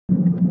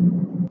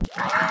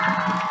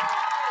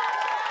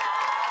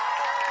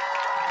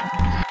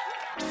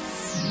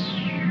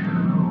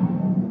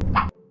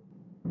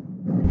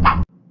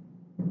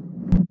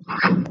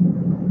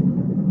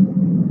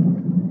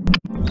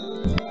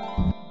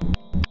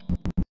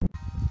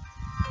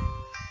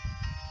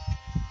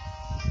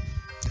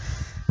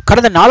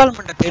கடந்த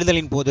நாடாளுமன்ற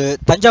தேர்தலின் போது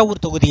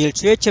தஞ்சாவூர் தொகுதியில்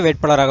சுயேட்சை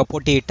வேட்பாளராக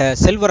போட்டியிட்ட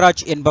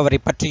செல்வராஜ் என்பவரை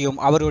பற்றியும்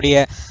அவருடைய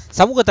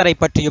சமூகத்தரை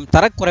பற்றியும்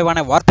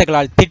தரக்குறைவான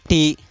வார்த்தைகளால்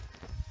திட்டி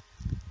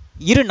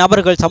இரு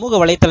நபர்கள் சமூக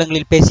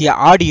வலைதளங்களில் பேசிய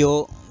ஆடியோ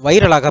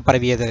வைரலாக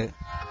பரவியது.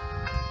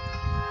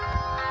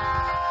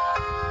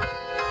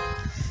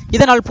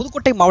 இதனால்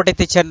புதுக்கோட்டை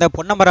மாவட்டத்தைச் சேர்ந்த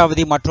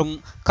பொன்னமராவதி மற்றும்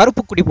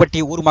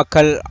கருப்புக்குடிப்பட்டி ஊர்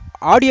மக்கள்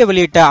ஆடியோ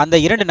வெளியிட்ட அந்த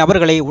இரண்டு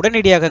நபர்களை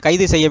உடனடியாக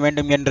கைது செய்ய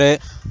வேண்டும் என்று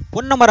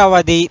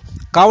பொன்னமராவதி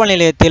காவல்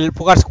நிலையத்தில்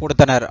புகார்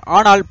கொடுத்தனர்.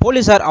 ஆனால்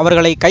போலீசார்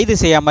அவர்களை கைது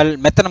செய்யாமல்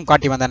மெத்தனம்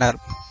காட்டி வந்தனர்.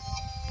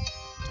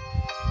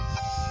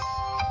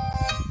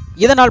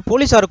 இதனால்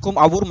போலீசாருக்கும்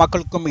அவ்வூர்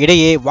மக்களுக்கும்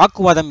இடையே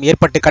வாக்குவாதம்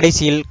ஏற்பட்டு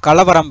கடைசியில்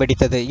கலவரம்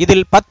வெடித்தது.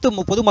 இதில்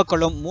 10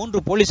 பொதுமக்களும்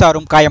 3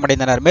 போலீசாரும்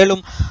காயமடைந்தனர்.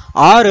 மேலும்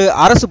 6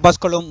 அரசு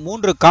பஸ்களும்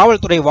 3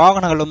 காவல்துறை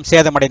வாகனங்களும்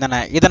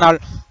சேதமடைந்தன. இதனால்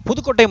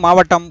புதுக்கோட்டை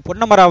மாவட்டம்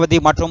பொன்னமராவதி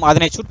மற்றும்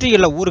அதனை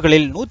சுற்றியுள்ள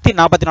ஊர்களில்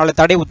 144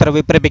 தடை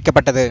உத்தரவு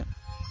பிறப்பிக்கப்பட்டது.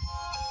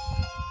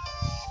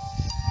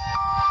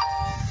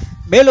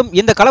 மேலும்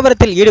இந்த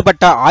கலவரத்தில்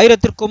ஈடுபட்ட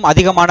 1000க்கும்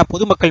அதிகமான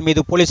பொதுமக்கள்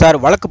மீது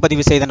போலீசார் வழக்கு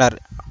பதிவு செய்தனர்.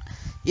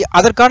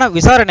 அதற்கான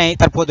விசாரணை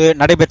தற்போது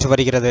நடைபெற்று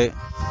வருகிறது.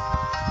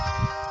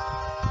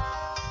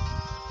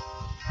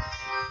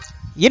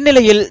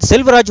 இந்நிலையில்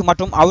செல்வராஜ்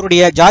மற்றும்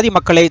அவருடைய ஜாதி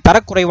மக்களை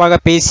தரக்குறைவாக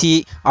பேசி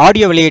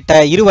ஆடியோ வெளியிட்ட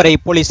இருவரை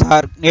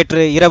போலீசார்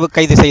நேற்று இரவு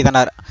கைது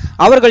செய்தனர்.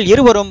 அவர்கள்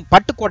இருவரும்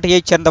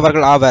பட்டுக்கோட்டையைச்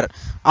சேர்ந்தவர்கள் ஆவர்.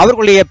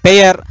 அவர்களுடைய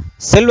பெயர்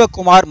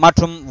செல்வகுமார்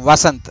மற்றும்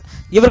வசந்த்.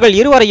 இவர்கள்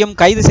இருவரையும்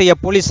கைது செய்ய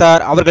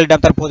போலீசார்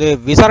அவர்களிடம் தற்போது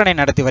விசாரணை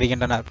நடத்தி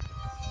வருகின்றனர்.